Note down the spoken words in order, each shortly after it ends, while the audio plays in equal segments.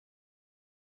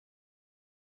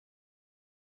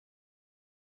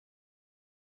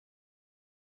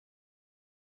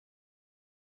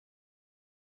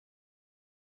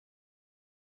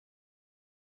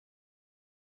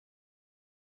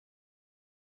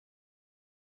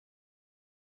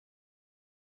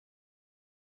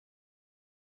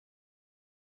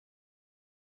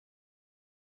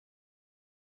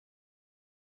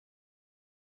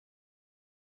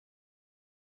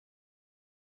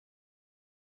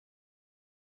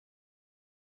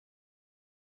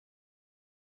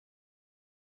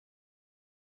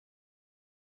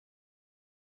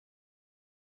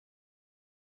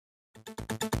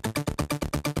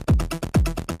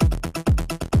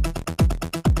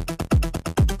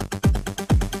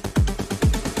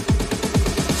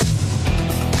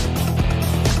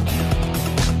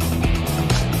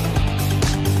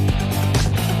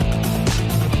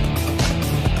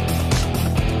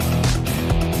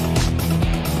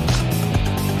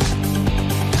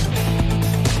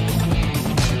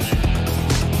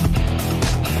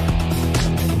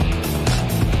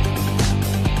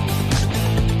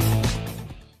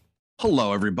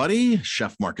Hello, everybody.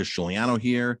 Chef Marcus Giuliano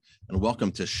here, and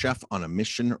welcome to Chef on a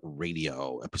Mission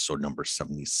Radio, episode number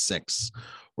 76.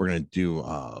 We're going to do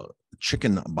a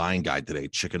chicken buying guide today,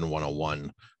 Chicken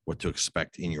 101, what to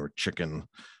expect in your chicken.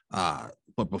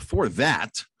 But before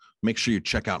that, make sure you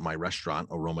check out my restaurant,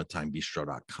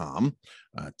 aromatimebistro.com,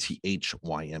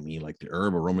 Thyme like the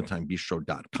herb,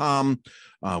 aromatimebistro.com.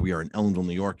 We are in Ellenville,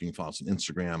 New York. You can follow us on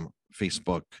Instagram,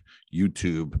 Facebook,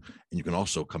 YouTube, and you can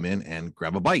also come in and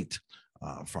grab a bite.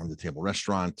 Farm to Table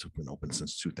Restaurant, been open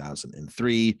since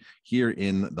 2003 here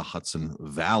in the Hudson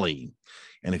Valley.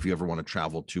 And if you ever want to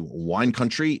travel to wine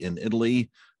country in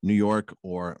Italy, New York,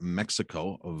 or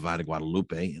Mexico, Valle de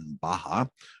Guadalupe in Baja,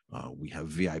 we have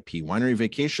VIP Winery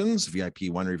Vacations,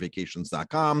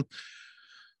 VIPWineryVacations.com.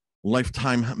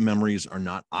 Lifetime memories are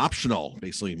not optional.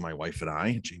 Basically, my wife and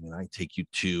I, Jamie and I, take you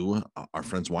to our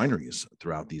friends' wineries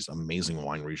throughout these amazing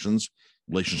wine regions,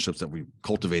 relationships that we've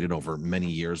cultivated over many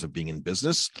years of being in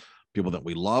business, people that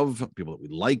we love, people that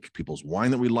we like, people's wine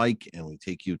that we like, and we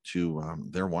take you to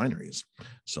their wineries.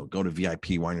 So go to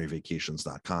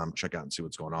VIPWineryVacations.com, check out and see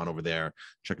what's going on over there,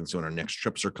 check and see when our next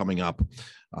trips are coming up.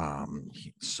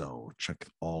 So check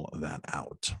all of that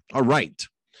out. All right.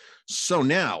 So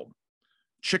now,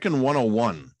 Chicken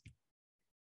 101.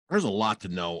 There's a lot to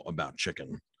know about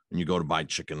chicken when you go to buy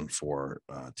chicken to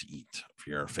eat for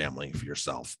your family, for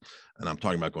yourself. And I'm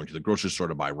talking about going to the grocery store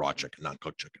to buy raw chicken, not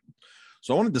cooked chicken.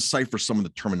 So I want to decipher some of the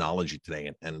terminology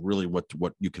today and really what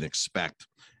you can expect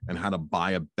and how to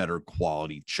buy a better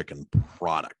quality chicken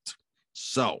product.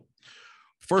 So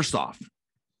first off,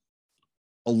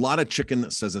 a lot of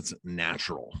chicken says it's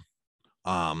natural.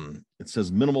 It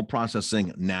says minimal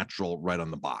processing, natural right on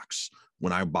the box.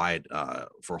 When I buy it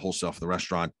for wholesale for the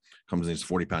restaurant, it comes in these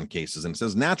 40-pound cases and it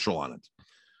says natural on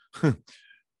it.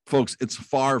 Folks, it's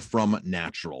far from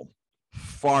natural.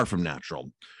 Far from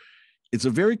natural. It's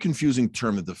a very confusing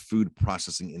term that the food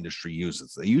processing industry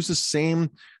uses. They use the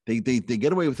same, they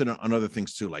get away with it on other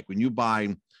things too. Like when you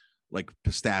buy like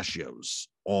pistachios,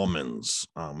 almonds,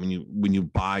 when you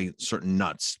buy certain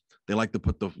nuts, they like to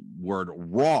put the word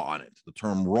raw on it, the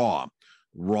term raw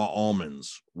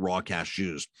almonds, raw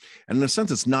cashews. And in a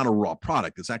sense, it's not a raw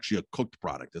product. It's actually a cooked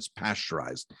product. It's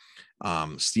pasteurized,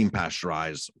 steam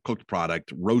pasteurized, cooked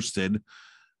product, roasted.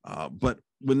 But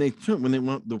when the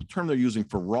term they're using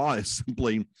for raw is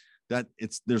simply that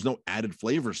there's no added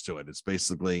flavors to it. It's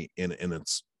basically in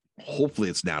its, hopefully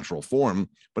it's natural form,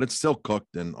 but it's still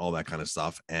cooked and all that kind of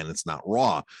stuff. And it's not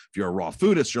raw. If you're a raw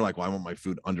foodist, you're like, well, I want my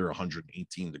food under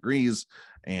 118 degrees.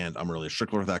 And I'm really a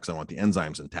stickler with that because I want the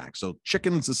enzymes intact. So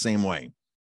chicken's the same way.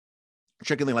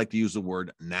 Chicken, they like to use the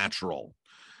word natural.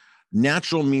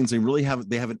 Natural means they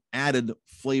have an added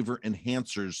flavor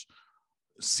enhancers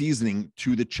seasoning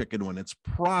to the chicken when it's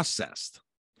processed.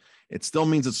 It still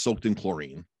means it's soaked in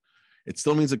chlorine. It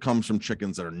still means it comes from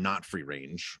chickens that are not free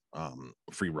range,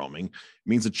 free roaming. It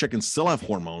means the chickens still have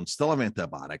hormones, still have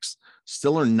antibiotics,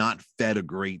 still are not fed a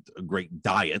great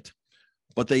diet,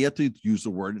 but they have to use the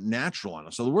word natural on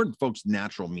it. So the word, folks,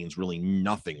 natural means really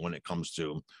nothing when it comes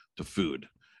to food.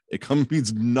 It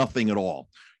means nothing at all.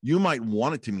 You might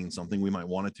want it to mean something. We might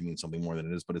want it to mean something more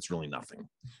than it is, but it's really nothing.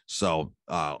 So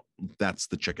that's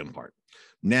the chicken part.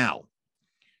 Now,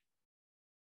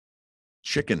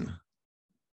 chicken.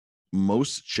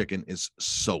 Most chicken is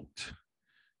soaked.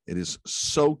 It is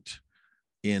soaked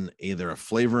in either a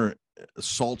flavor,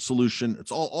 salt solution. It's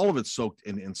all of it soaked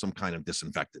in some kind of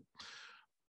disinfectant.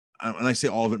 And I say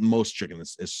all of it, most chicken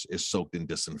is soaked in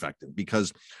disinfectant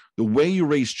because the way you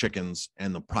raise chickens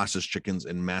and the processed chickens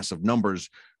in massive numbers,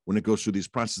 when it goes through these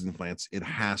processing plants, it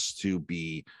has to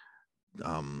be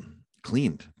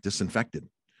cleaned, disinfected,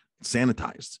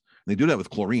 sanitized. And they do that with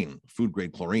chlorine, food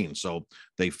grade chlorine. So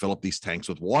they fill up these tanks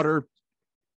with water,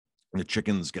 and the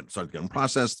chickens start getting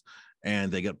processed,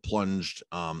 and they get plunged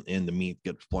in the meat,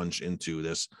 gets plunged into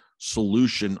this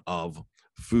solution of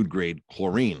food grade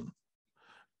chlorine.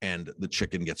 And the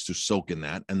chicken gets to soak in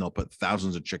that, and they'll put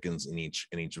thousands of chickens in each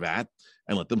vat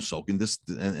and let them soak in this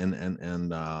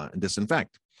and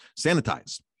disinfect,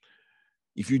 sanitize.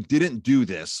 If you didn't do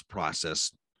this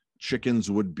process, chickens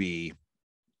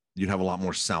you'd have a lot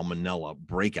more salmonella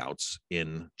breakouts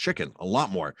in chicken, a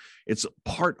lot more. It's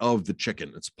part of the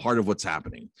chicken. It's part of what's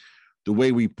happening. The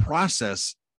way we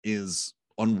process is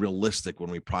unrealistic when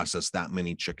we process that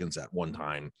many chickens at one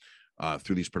time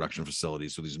through these production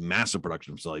facilities, through these massive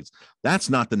production facilities. That's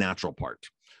not the natural part.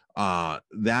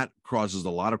 That causes a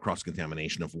lot of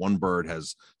cross-contamination. If one bird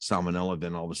has salmonella,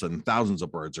 then all of a sudden thousands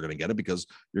of birds are going to get it because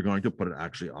you're going to put it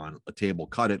actually on a table,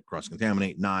 cut it,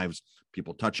 cross-contaminate, knives,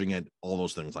 people touching it, all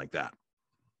those things like that.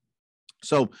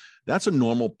 So that's a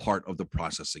normal part of the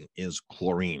processing is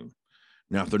chlorine.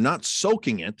 Now, if they're not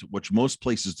soaking it, which most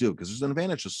places do, because there's an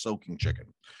advantage to soaking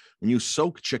chicken. When you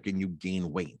soak chicken, you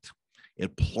gain weight.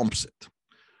 It plumps it.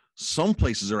 Some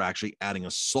places are actually adding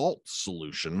a salt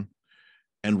solution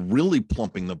and really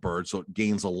plumping the bird so it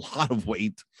gains a lot of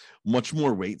weight, much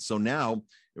more weight. So now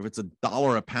if it's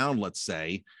 $1 a pound, let's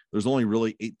say, there's only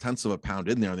really 0.8 of a pound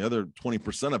in there. And the other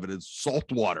 20% of it is salt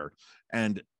water.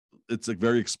 And it's a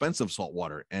very expensive salt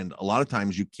water. And a lot of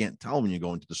times you can't tell when you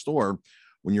go into the store,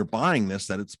 when you're buying this,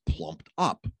 that it's plumped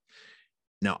up.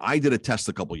 Now, I did a test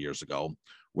a couple years ago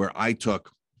where I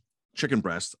took chicken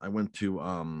breast. I went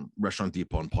to Restaurant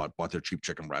Depot and bought their cheap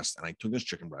chicken breast. And I took this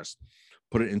chicken breast,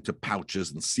 put it into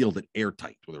pouches and sealed it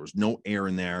airtight where there was no air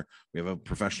in there. We have a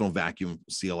professional vacuum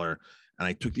sealer. And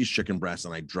I took these chicken breasts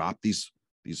and I dropped these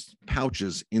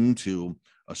pouches into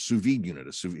a sous vide unit.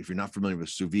 If you're not familiar with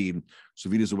sous vide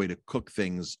is a way to cook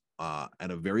things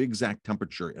at a very exact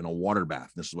temperature in a water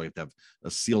bath. This is why you have to have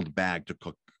a sealed bag to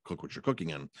cook what you're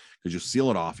cooking in, because you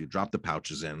seal it off, you drop the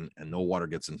pouches in, and no water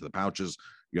gets into the pouches.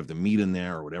 You have the meat in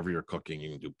there or whatever you're cooking.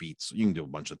 You can do beets. You can do a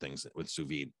bunch of things with sous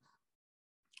vide.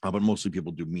 But mostly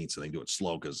people do meats and they do it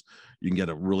slow because you can get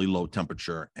a really low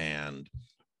temperature and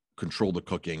control the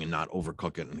cooking and not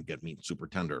overcook it and get meat super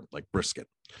tender like brisket.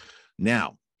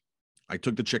 Now, I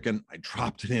took the chicken, I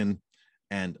dropped it in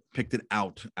and picked it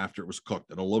out after it was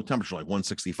cooked at a low temperature, like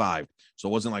 165. So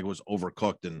it wasn't like it was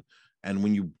overcooked. And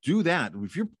when you do that,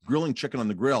 if you're grilling chicken on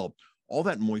the grill, all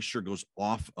that moisture goes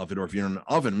off of it. Or if you're in an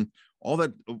oven, all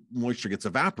that moisture gets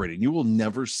evaporated. You will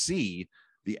never see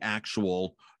you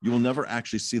will never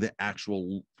actually see the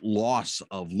actual loss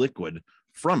of liquid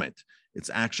from it.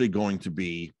 It's actually going to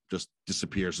be just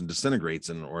disappears and disintegrates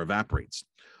or evaporates.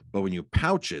 But when you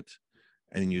pouch it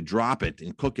and then you drop it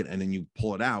and cook it and then you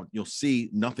pull it out, you'll see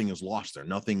nothing is lost there.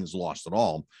 Nothing is lost at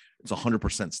all. It's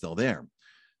 100% still there.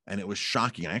 And it was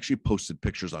shocking. I actually posted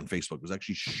pictures on Facebook. It was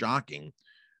actually shocking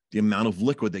the amount of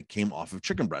liquid that came off of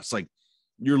chicken breasts. Like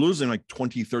you're losing like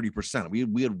 20-30%.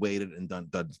 We had waited and done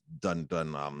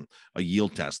a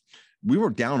yield test. We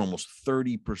were down almost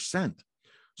 30%.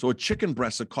 So a chicken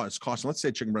breast that costs, let's say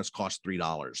a chicken breast costs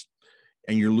 $3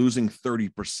 and you're losing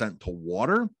 30% to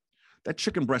water, that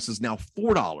chicken breast is now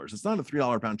 $4. It's not a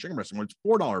 $3 a pound chicken breast anymore. It's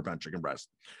 $4 a pound chicken breast.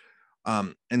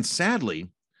 And sadly,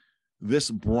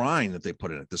 this brine that they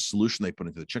put in it, the solution they put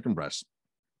into the chicken breast,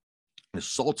 the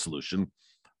salt solution,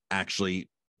 actually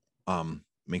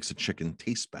makes the chicken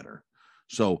taste better.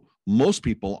 So most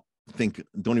people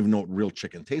don't even know what real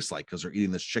chicken tastes like because they're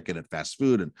eating this chicken at fast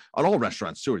food, and at all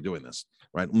restaurants too are doing this,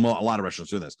 right? A lot of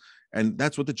restaurants doing this, and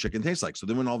that's what the chicken tastes like. So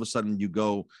then when all of a sudden you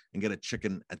go and get a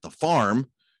chicken at the farm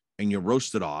and you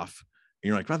roast it off, and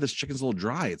you're like, wow, this chicken's a little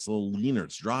dry. It's a little leaner.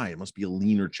 It's dry. It must be a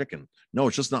leaner chicken. No,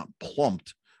 it's just not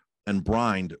plumped and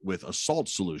brined with a salt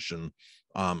solution.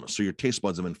 So your taste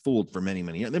buds have been fooled for many,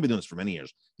 many years. They've been doing this for many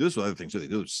years. Do this with other things too. They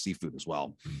do seafood as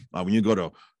well. When you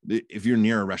go if you're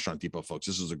near a Restaurant Depot, folks,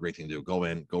 this is a great thing to do.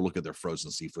 Go look at their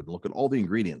frozen seafood and look at all the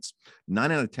ingredients.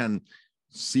 9 out of 10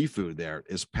 seafood there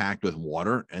is packed with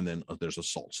water, and then there's a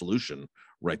salt solution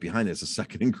right behind it as a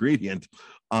second ingredient.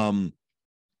 And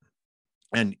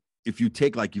if you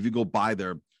go buy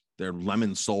their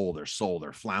lemon sole,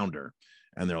 their flounder,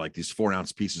 and they're like these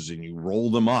 4-ounce pieces, and you roll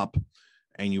them up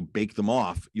and you bake them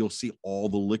off, you'll see all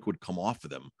the liquid come off of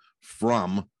them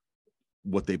from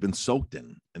what they've been soaked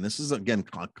in. And this is, again,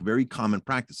 very common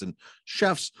practice. And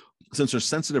chefs, since they're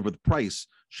sensitive with price,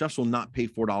 chefs will not pay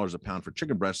 $4 a pound for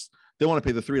chicken breasts. They want to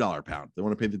pay the $3 a pound. They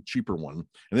want to pay the cheaper one.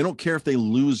 And they don't care if they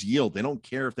lose yield. They don't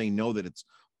care if they know that it's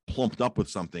plumped up with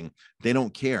something. They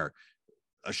don't care.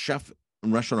 A chef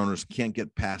and restaurant owners can't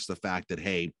get past the fact that,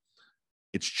 hey,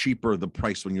 it's cheaper, the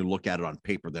price, when you look at it on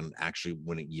paper than actually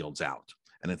when it yields out.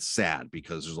 And it's sad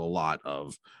because there's a lot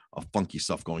of funky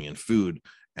stuff going in food,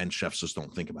 and chefs just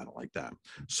don't think about it like that.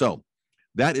 So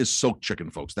that is soaked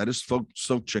chicken, folks. That is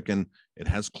soaked chicken. It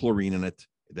has chlorine in it.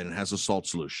 Then it has a salt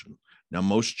solution. Now,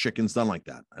 most chicken's done like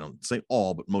that. I don't say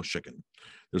all, but most chicken.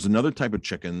 There's another type of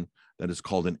chicken that is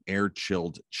called an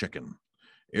air-chilled chicken.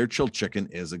 Air-chilled chicken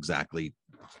is exactly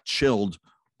chilled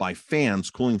by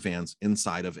cooling fans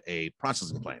inside of a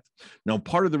processing plant. Now,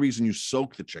 part of the reason you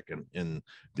soak the chicken in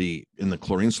the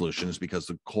chlorine solution is because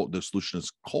the solution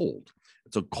is cold.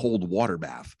 It's a cold water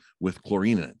bath with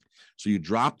chlorine in it. So you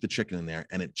drop the chicken in there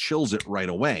and it chills it right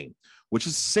away, which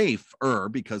is safer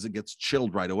because it gets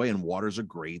chilled right away, and water is a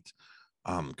great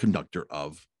conductor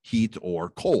of heat or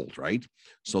cold, right?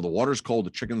 So the water's cold, the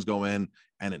chickens go in,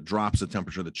 and it drops the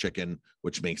temperature of the chicken,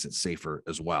 which makes it safer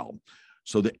as well.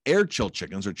 So the air chilled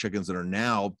chickens are chickens that are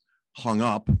now hung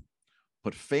up,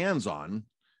 put fans on,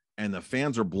 and the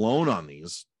fans are blown on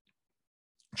these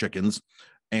chickens,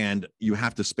 And you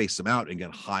have to space them out and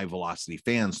get high velocity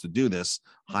fans to do this,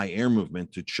 high air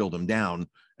movement to chill them down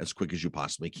as quick as you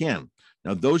possibly can.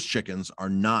 Now, those chickens are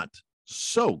not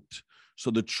soaked.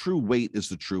 So the true weight is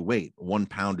the true weight. 1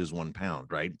 pound is 1 pound,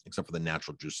 right? Except for the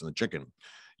natural juice in the chicken.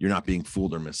 You're not being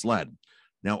fooled or misled.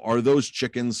 Now, are those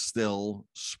chickens still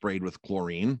sprayed with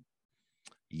chlorine?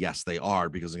 Yes, they are,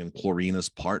 because again, chlorine is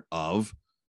part of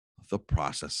the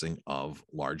processing of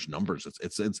large numbers.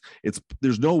 It's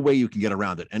there's no way you can get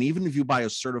around it. And even if you buy a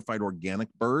certified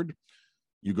organic bird,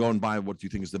 you go and buy what you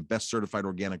think is the best certified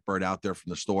organic bird out there from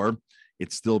the store,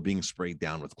 it's still being sprayed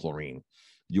down with chlorine.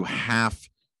 You have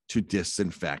to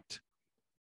disinfect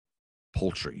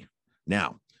poultry.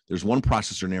 Now, there's one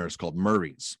processor near us called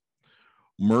Murray's.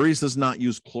 Murray's does not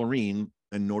use chlorine,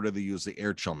 and nor do they use the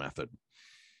air chill method.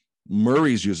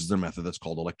 Murray's uses a method that's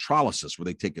called electrolysis, where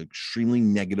they take extremely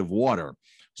negative water.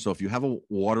 So if you have a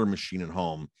water machine at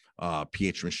home,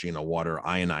 pH machine, a water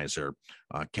ionizer,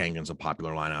 Kangen's a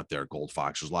popular line out there, Gold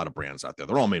Fox, there's a lot of brands out there.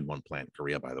 They're all made in one plant in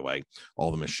Korea, by the way, all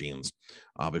the machines.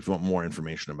 But if you want more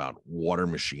information about water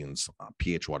machines,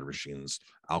 pH water machines,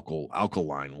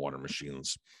 alkaline water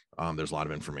machines, there's a lot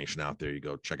of information out there. You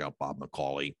go check out Bob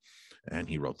McCauley, and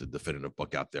he wrote the definitive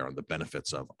book out there on the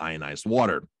benefits of ionized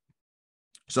water.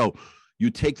 So you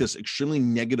take this extremely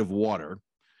negative water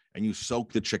and you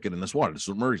soak the chicken in this water. This is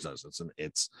what Murray's does.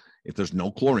 It's if there's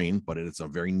no chlorine, but it's a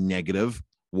very negative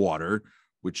water,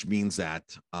 which means that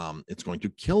it's going to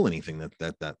kill anything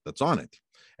that's on it.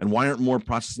 And why aren't more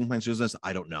processing plants using this?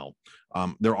 I don't know.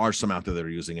 There are some out there that are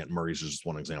using it. Murray's is just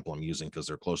one example I'm using because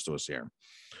they're close to us here.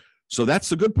 So that's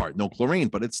the good part. No chlorine,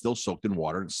 but it's still soaked in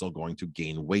water. It's still going to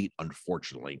gain weight,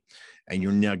 unfortunately. And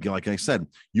you're never, like I said,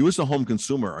 you as a home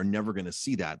consumer are never going to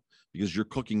see that, because you're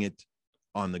cooking it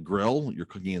on the grill, you're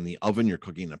cooking in the oven, you're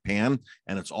cooking in a pan,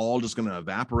 and it's all just going to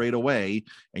evaporate away,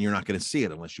 and you're not going to see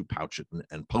it unless you pouch it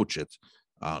and poach it,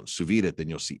 sous vide it. Then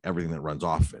you'll see everything that runs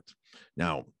off it.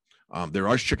 Now,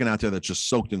 there is chicken out there that's just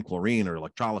soaked in chlorine or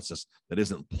electrolysis that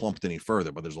isn't plumped any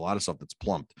further, but there's a lot of stuff that's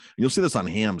plumped. And you'll see this on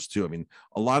hams too. I mean,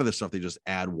 a lot of this stuff, they just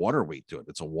add water weight to it.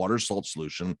 It's a water salt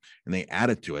solution, and they add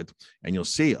it to it, and you'll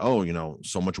see, oh, you know,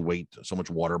 so much weight, so much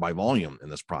water by volume in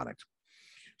this product.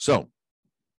 So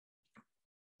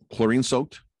chlorine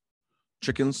soaked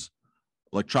chickens,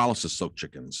 electrolysis soaked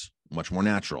chickens, much more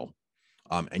natural.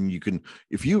 And you can,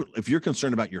 if you're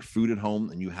concerned about your food at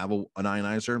home and you have an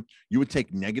ionizer, you would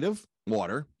take negative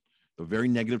water, the very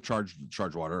negative charge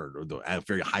water, or the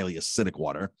very highly acidic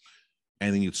water,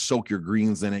 and then you'd soak your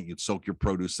greens in it, you'd soak your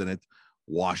produce in it,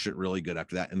 wash it really good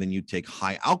after that, and then you take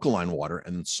high alkaline water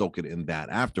and then soak it in that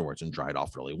afterwards and dry it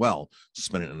off really well.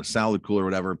 Spin it in a salad cooler or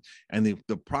whatever. And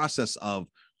the process of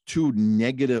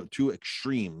two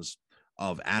extremes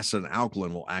of acid and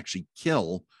alkaline will actually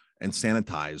kill and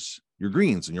sanitize your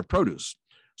greens and your produce.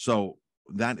 So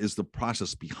that is the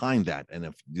process behind that. And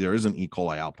if there is an E.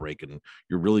 coli outbreak and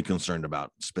you're really concerned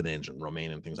about spinach and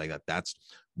romaine and things like that, that's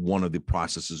one of the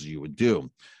processes you would do.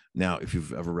 Now, if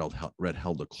you've ever read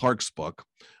Hilda Clark's book,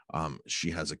 she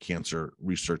has a cancer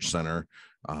research center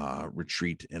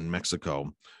retreat in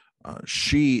Mexico.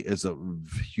 She is a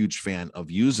huge fan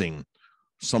of using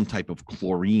some type of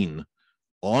chlorine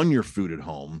on your food at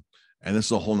home. And this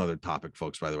is a whole nother topic,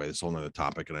 folks, by the way, this is a whole nother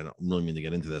topic, and I don't really mean to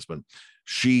get into this, but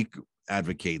she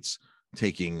advocates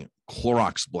taking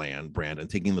Clorox brand and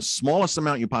taking the smallest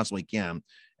amount you possibly can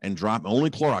and drop only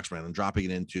Clorox brand and dropping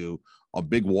it into a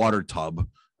big water tub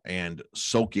and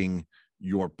soaking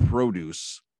your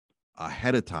produce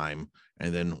ahead of time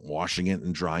and then washing it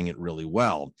and drying it really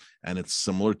well. And it's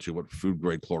similar to what food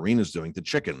grade chlorine is doing to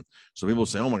chicken. So people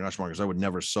say, oh my gosh, Marcus, I would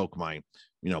never soak my,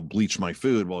 bleach my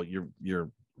food. Well, your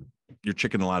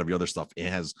chicken and a lot of your other stuff, it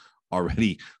has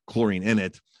already chlorine in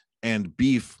it. And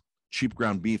beef, cheap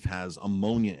ground beef, has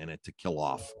ammonia in it to kill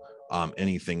off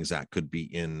any things that could be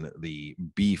in the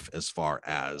beef as far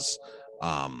as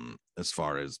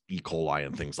E. coli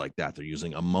and things like that. They're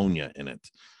using ammonia in it.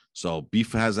 So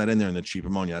beef has that in there, and the cheap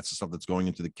ammonia, that's the stuff that's going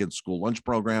into the kids' school lunch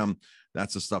program.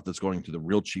 That's the stuff that's going to the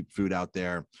real cheap food out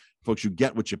there. Folks, you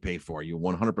get what you pay for. You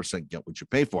 100% get what you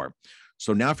pay for.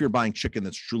 So now if you're buying chicken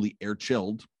that's truly air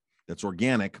chilled, that's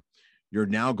organic, you're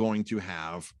now going to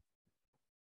have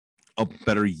a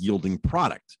better yielding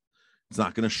product. It's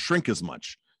not going to shrink as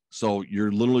much. So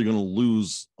you're literally going to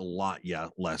lose a lot,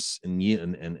 less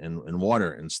in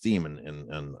water and steam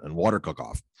and water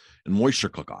cook-off and moisture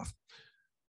cook-off.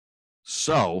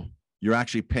 So you're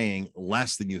actually paying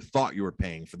less than you thought you were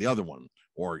paying for the other one,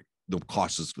 or the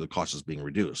cost is being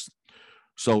reduced.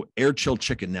 So air chilled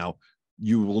chicken. Now,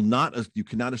 you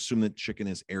cannot assume that chicken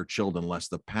is air chilled unless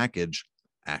the package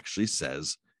actually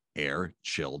says air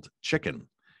chilled chicken.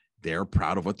 they're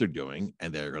proud of what they're doing,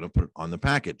 and they're going to put it on the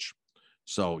package.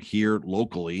 So here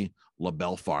locally,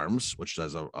 LaBelle Farms, which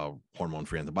does a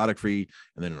hormone-free, antibiotic-free,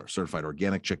 and then a certified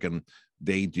organic chicken,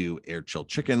 they do air-chilled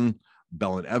chicken.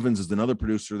 Bell and Evans is another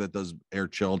producer that does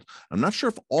air-chilled. I'm not sure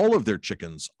if all of their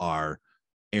chickens are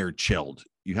air-chilled.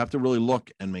 You have to really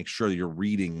look and make sure that you're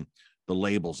reading the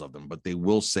labels of them, but they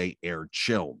will say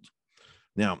air-chilled.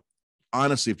 Now,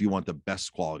 honestly, if you want the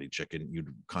best quality chicken,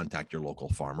 you'd contact your local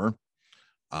farmer.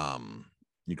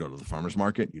 You go to the farmer's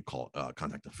market, you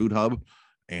contact the food hub,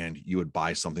 and you would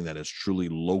buy something that is truly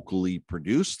locally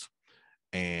produced,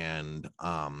 and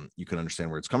you can understand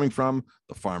where it's coming from.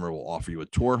 The farmer will offer you a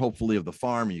tour, hopefully, of the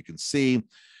farm, and you can see.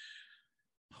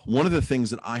 One of the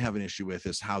things that I have an issue with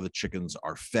is how the chickens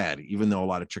are fed. Even though a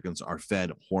lot of chickens are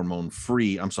fed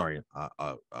hormone-free,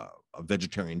 a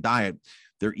vegetarian diet,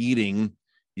 they're eating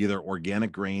either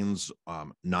organic grains,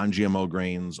 non-GMO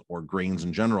grains, or grains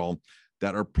in general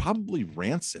that are probably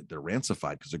rancid. They're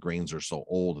rancified because the grains are so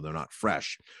old and they're not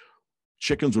fresh.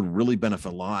 Chickens would really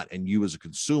benefit a lot, and you as a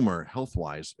consumer,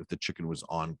 health-wise, if the chicken was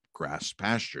on grass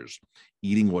pastures,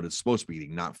 eating what it's supposed to be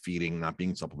eating, not feeding, not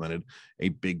being supplemented, a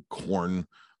big corn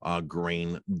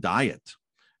grain diet.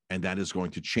 And that is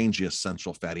going to change the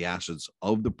essential fatty acids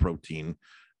of the protein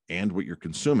and what you're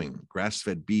consuming.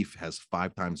 Grass-fed beef has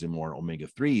 5 times more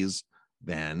omega-3s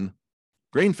than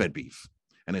grain-fed beef.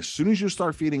 And as soon as you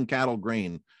start feeding cattle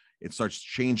grain, it starts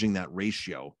changing that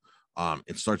ratio.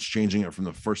 It starts changing it from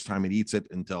the first time it eats it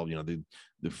until, the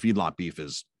feedlot beef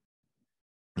is,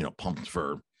 pumped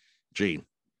for,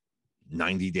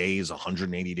 90 days,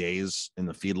 180 days in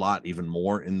the feedlot, even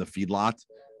more in the feedlot.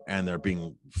 And they're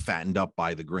being fattened up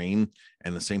by the grain.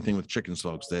 And the same thing with chickens,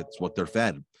 folks. That's what they're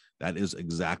fed. That is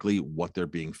exactly what they're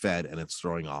being fed. And it's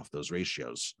throwing off those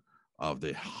ratios of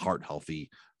the heart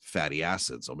healthy fatty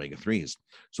acids, omega-3s.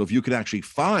 So if you could actually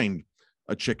find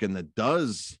a chicken that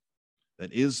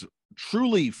is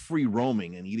truly free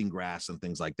roaming and eating grass and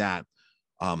things like that,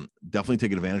 definitely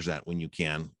take advantage of that when you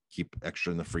can. Keep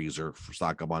extra in the freezer,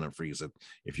 stock up on it, freeze it.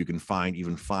 If you can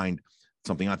find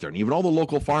something out there. And even all the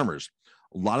local farmers,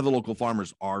 a lot of the local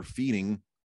farmers are feeding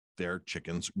their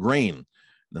chickens grain. In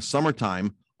the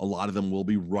summertime, a lot of them will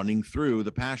be running through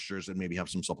the pastures and maybe have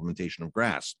some supplementation of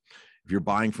grass. If you're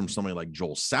buying from somebody like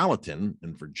Joel Salatin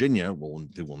in Virginia,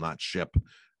 they will not ship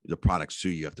the products to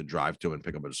you. You have to drive to and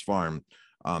pick up at his farm.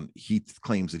 He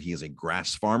claims that he is a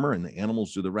grass farmer and the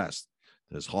animals do the rest.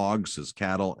 His hogs, his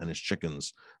cattle, and his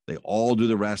chickens, they all do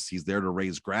the rest. He's there to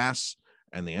raise grass,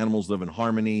 and the animals live in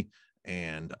harmony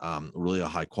and really a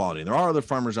high quality. And there are other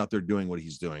farmers out there doing what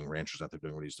he's doing, ranchers out there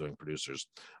doing what he's doing, producers,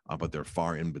 but they're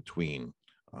far in between.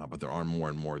 But there are more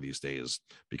and more these days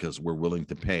because we're willing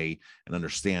to pay and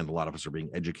understand. A lot of us are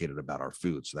being educated about our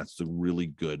food. So that's the really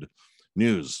good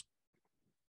news.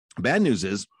 Bad news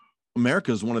is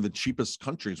America is one of the cheapest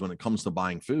countries when it comes to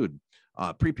buying food.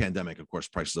 Pre-pandemic, of course,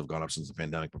 prices have gone up since the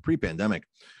pandemic, but pre-pandemic,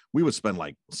 we would spend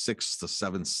like 6 to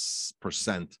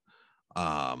 7%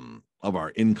 of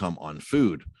our income on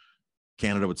food.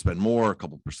 Canada would spend more, a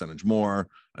couple percentage more,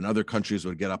 and other countries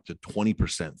would get up to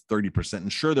 20%, 30%.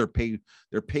 And sure, their pay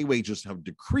wages have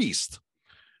decreased,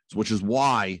 which is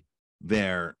part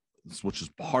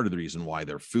of the reason why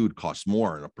their food costs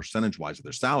more in a percentage wise of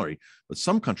their salary. But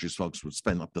some countries, folks, would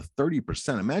spend up to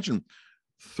 30%. Imagine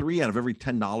 3 out of every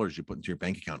 $10 you put into your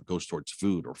bank account goes towards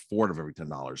food, or 4 out of every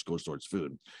 $10 goes towards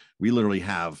food. We literally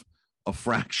have a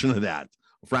fraction of that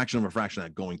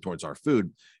going towards our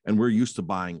food. And we're used to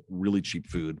buying really cheap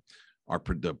food.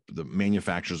 The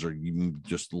manufacturers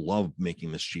just love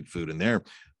making this cheap food. And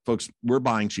we're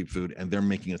buying cheap food and they're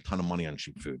making a ton of money on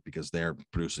cheap food because they're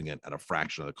producing it at a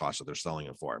fraction of the cost that they're selling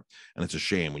it for. And it's a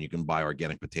shame when you can buy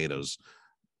organic potatoes,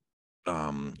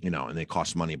 and they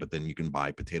cost money, but then you can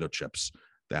buy potato chips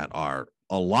that are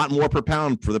a lot more per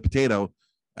pound for the potato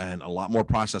and a lot more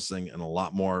processing and a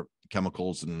lot more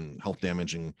chemicals and health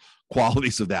damaging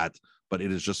qualities of that. But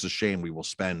it is just a shame we will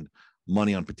spend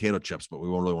money on potato chips, but we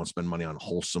won't really want to spend money on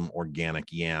wholesome organic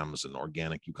yams and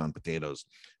organic Yukon potatoes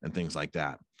and things like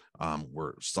that.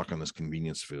 We're stuck on this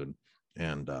convenience food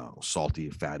and salty,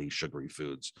 fatty, sugary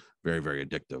foods. Very, very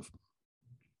addictive.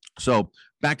 So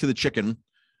back to the chicken.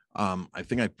 I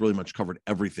think I've really much covered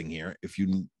everything here. If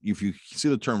you see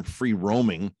the term free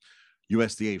roaming,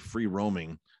 USDA free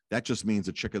roaming, that just means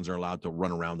the chickens are allowed to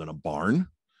run around in a barn.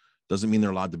 Doesn't mean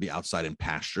they're allowed to be outside in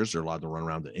pastures. They're allowed to run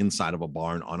around the inside of a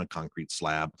barn on a concrete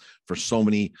slab for so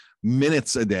many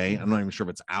minutes a day. I'm not even sure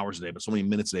if it's hours a day, but so many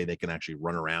minutes a day they can actually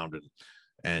run around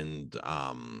and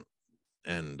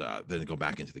then go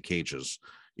back into the cages.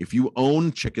 If you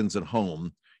own chickens at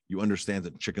home, you understand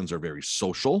that chickens are very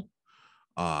social.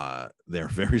 They're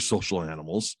very social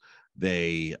animals.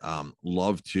 They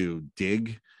love to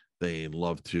dig. They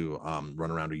love to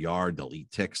run around a yard. They'll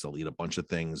eat ticks. They'll eat a bunch of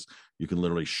things. You can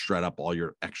literally shred up all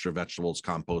your extra vegetables,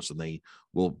 compost, and they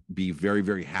will be very,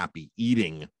 very happy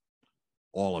eating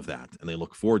all of that. And they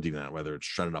look forward to eating that, whether it's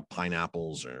shredded up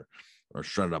pineapples or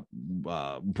shredded up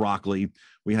broccoli.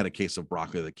 We had a case of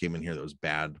broccoli that came in here that was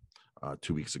bad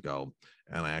 2 weeks ago.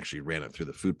 And I actually ran it through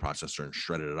the food processor and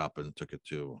shredded it up and took it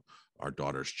to our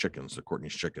daughter's chickens, the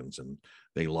Courtney's chickens, and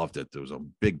they loved it. There was a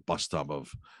big box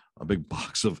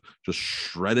of just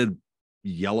shredded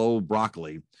yellow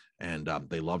broccoli, and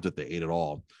they loved it. They ate it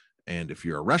all. And if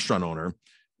you're a restaurant owner,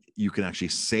 you can actually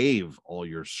save all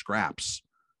your scraps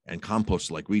and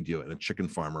compost like we do, and a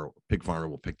pig farmer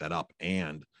will pick that up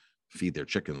and feed their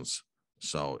chickens.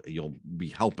 So you'll be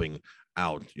helping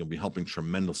out. You'll be helping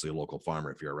tremendously a local farmer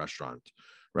if you're a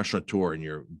restaurateur and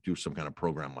you do some kind of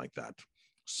program like that.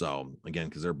 So again,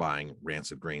 because they're buying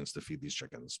rancid grains to feed these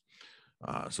chickens.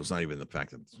 So it's not even the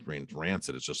fact that the grain's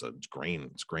rancid, it's just it's grain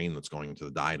that's going into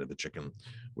the diet of the chicken,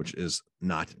 which is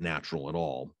not natural at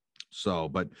all. So,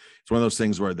 but it's one of those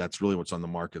things where that's really what's on the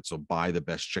market. So buy the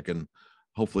best chicken.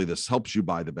 Hopefully this helps you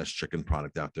buy the best chicken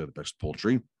product out there, the best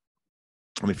poultry.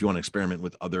 I mean, if you want to experiment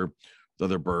with other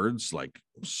birds like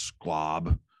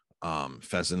squab,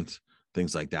 pheasant,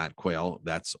 things like that, quail,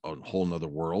 that's a whole nother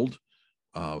world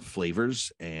of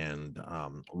flavors and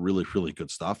really, really good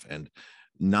stuff, and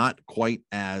not quite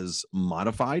as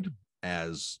modified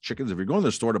as chickens. If you're going to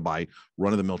the store to buy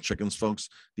run-of-the-mill chickens, folks,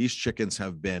 these chickens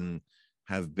have been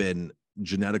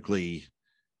genetically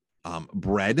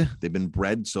bred. They've been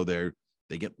bred so they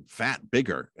get fat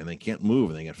bigger and they can't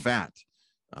move and they get fat.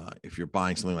 If you're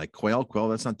buying something like quail,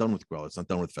 that's not done with quail. It's not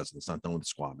done with pheasant. It's not done with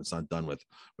squab. It's not done with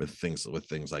things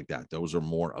like that. Those are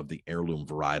more of the heirloom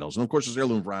varietals. And of course, there's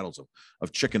heirloom varietals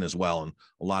of chicken as well. And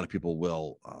a lot of people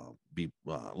will be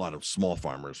a lot of small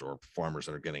farmers or farmers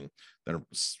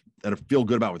that feel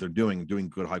good about what they're doing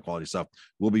good high quality stuff,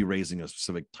 will be raising a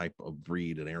specific type of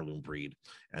breed, an heirloom breed.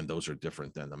 And those are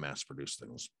different than the mass produced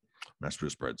breeds.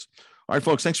 All right,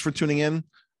 folks, thanks for tuning in.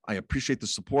 I appreciate the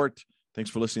support. Thanks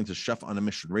for listening to Chef on a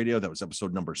Mission Radio. That was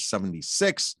episode number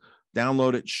 76.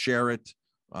 Download it, share it,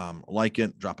 like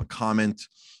it, drop a comment.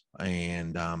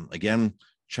 And again,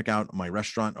 check out my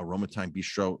restaurant, Aromatime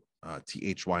Bistro,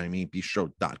 THYME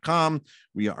bistro.com.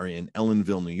 We are in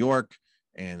Ellenville, New York.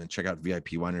 And then check out VIP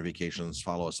Winery Vacations.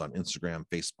 Follow us on Instagram,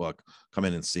 Facebook. Come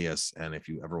in and see us. And if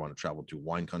you ever want to travel to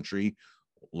wine country,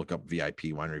 look up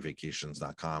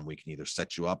VIPWineryVacations.com. We can either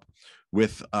set you up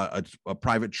with a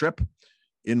private trip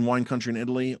in wine country in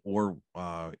Italy, or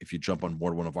if you jump on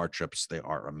board one of our trips, they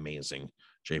are amazing.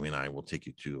 Jamie and I will take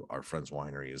you to our friends'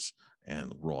 wineries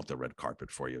and roll out the red carpet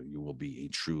for you. You will be a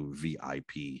true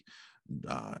VIP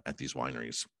at these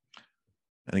wineries.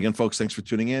 And again, folks, thanks for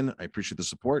tuning in. I appreciate the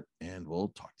support, and we'll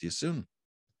talk to you soon.